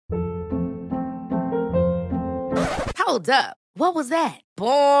Hold up. What was that?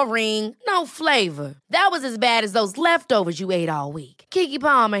 Boring. No flavor. That was as bad as those leftovers you ate all week. Keke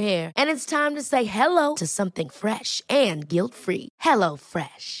Palmer here. And it's time to say hello to something fresh and guilt-free. Hello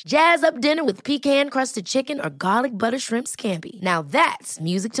Fresh. Jazz up dinner with pecan-crusted chicken or garlic butter shrimp scampi. Now that's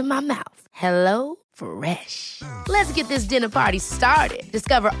music to my mouth. Hello Fresh. Let's get this dinner party started.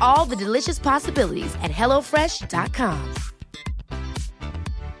 Discover all the delicious possibilities at hellofresh.com.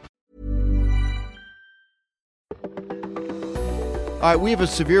 All right, we have a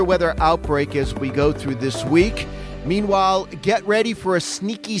severe weather outbreak as we go through this week. Meanwhile, get ready for a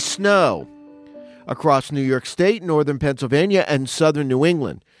sneaky snow across New York State, northern Pennsylvania, and southern New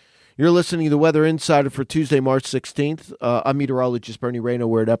England. You're listening to the Weather Insider for Tuesday, March 16th. I'm meteorologist Bernie Rayno.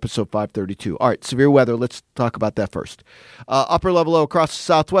 We're at episode 532. All right, severe weather. Let's talk about that first. Upper level low across the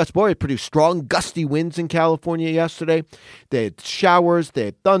Southwest. Boy, it produced strong, gusty winds in California yesterday. They had showers. They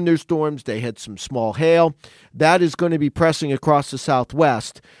had thunderstorms. They had some small hail. That is going to be pressing across the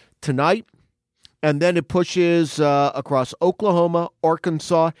Southwest tonight. And then it pushes across Oklahoma,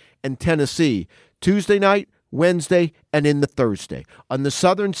 Arkansas, and Tennessee. Tuesday night, Wednesday, and into Thursday. On the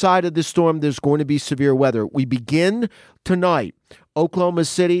southern side of this storm, there's going to be severe weather. We begin tonight. Oklahoma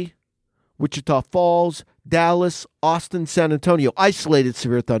City, Wichita Falls, Dallas, Austin, San Antonio, isolated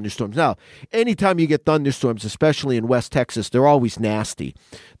severe thunderstorms. Now, anytime you get thunderstorms, especially in West Texas, they're always nasty.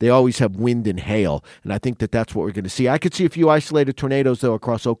 They always have wind and hail, and I think that that's what we're going to see. I could see a few isolated tornadoes, though,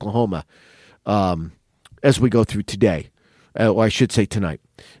 across Oklahoma as we go through today, or I should say tonight.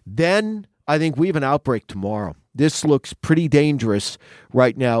 Then I think we have an outbreak tomorrow. This looks pretty dangerous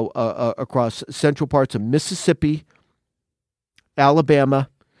right now across central parts of Mississippi, Alabama,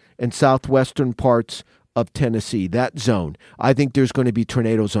 and southwestern parts of Tennessee, that zone. I think there's going to be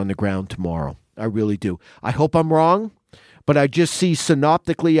tornadoes on the ground tomorrow. I really do. I hope I'm wrong, but I just see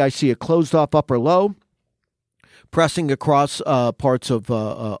synoptically, I see a closed-off upper low pressing across parts of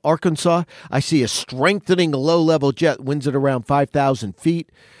Arkansas. I see a strengthening low-level jet, winds at around 5,000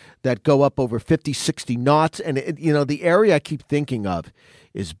 feet. That go up over 50, 60 knots. And, the area I keep thinking of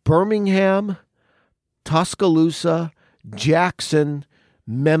is Birmingham, Tuscaloosa, Jackson,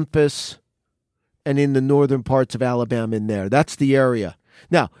 Memphis, and in the northern parts of Alabama in there. That's the area.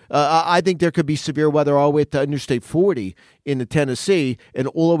 Now, I think there could be severe weather all the way to Interstate 40 into Tennessee and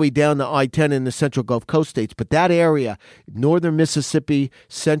all the way down to I-10 in the central Gulf Coast states. But that area, northern Mississippi,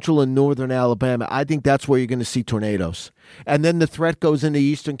 central and northern Alabama, I think that's where you're going to see tornadoes. And then the threat goes into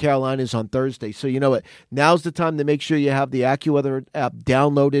eastern Carolinas on Thursday. So you know what? Now's the time to make sure you have the AccuWeather app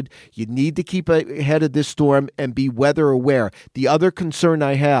downloaded. You need to keep ahead of this storm and be weather aware. The other concern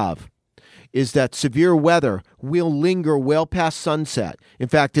I have is that severe weather will linger well past sunset. In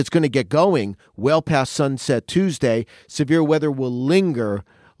fact, it's going to get going well past sunset Tuesday. Severe weather will linger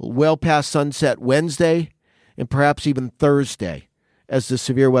well past sunset Wednesday and perhaps even Thursday as the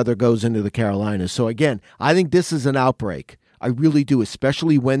severe weather goes into the Carolinas. So again, I think this is an outbreak. I really do,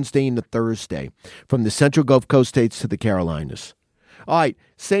 especially Wednesday into Thursday from the central Gulf Coast states to the Carolinas. All right,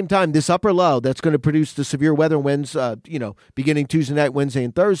 same time, this upper low that's going to produce the severe weather winds, beginning Tuesday night, Wednesday,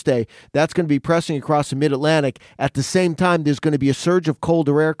 and Thursday, that's going to be pressing across the mid-Atlantic. At the same time, there's going to be a surge of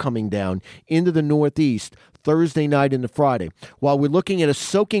colder air coming down into the northeast Thursday night into Friday. While we're looking at a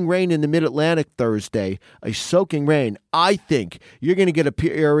soaking rain in the mid-Atlantic Thursday, a soaking rain, I think you're going to get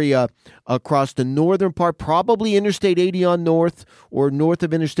a area across the northern part, probably Interstate 80 on north or north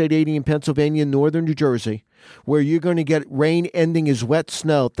of Interstate 80 in Pennsylvania, northern New Jersey, where you're going to get rain ending as wet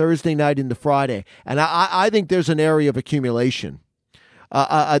snow Thursday night into Friday. And I think there's an area of accumulation.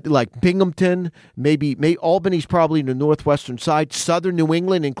 Like Binghamton, maybe Albany's probably in the northwestern side, southern New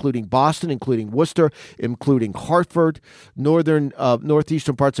England, including Boston, including Worcester, including Hartford,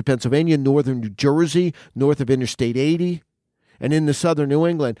 northeastern parts of Pennsylvania, northern New Jersey, north of Interstate 80, and in the southern New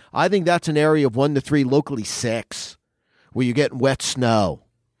England. I think that's an area of 1 to 3, locally 6, where you're getting wet snow.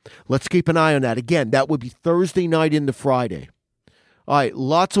 Let's keep an eye on that. Again, that would be Thursday night into Friday. All right,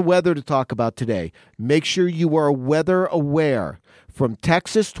 lots of weather to talk about today. Make sure you are weather aware. From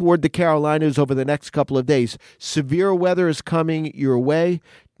Texas toward the Carolinas over the next couple of days, severe weather is coming your way.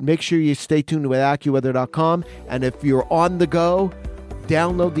 Make sure you stay tuned with AccuWeather.com. And if you're on the go,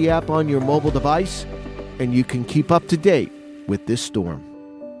 download the app on your mobile device, and you can keep up to date with this storm.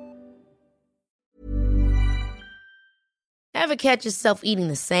 Ever catch yourself eating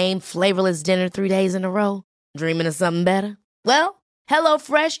the same flavorless dinner 3 days in a row? Dreaming of something better? Well,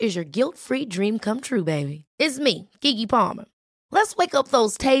 HelloFresh is your guilt-free dream come true, baby. It's me, Keke Palmer. Let's wake up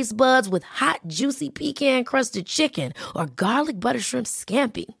those taste buds with hot, juicy pecan-crusted chicken or garlic butter shrimp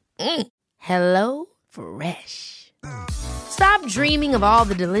scampi. Hello Fresh. Stop dreaming of all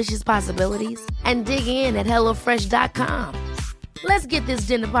the delicious possibilities and dig in at HelloFresh.com. Let's get this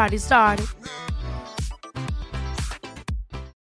dinner party started.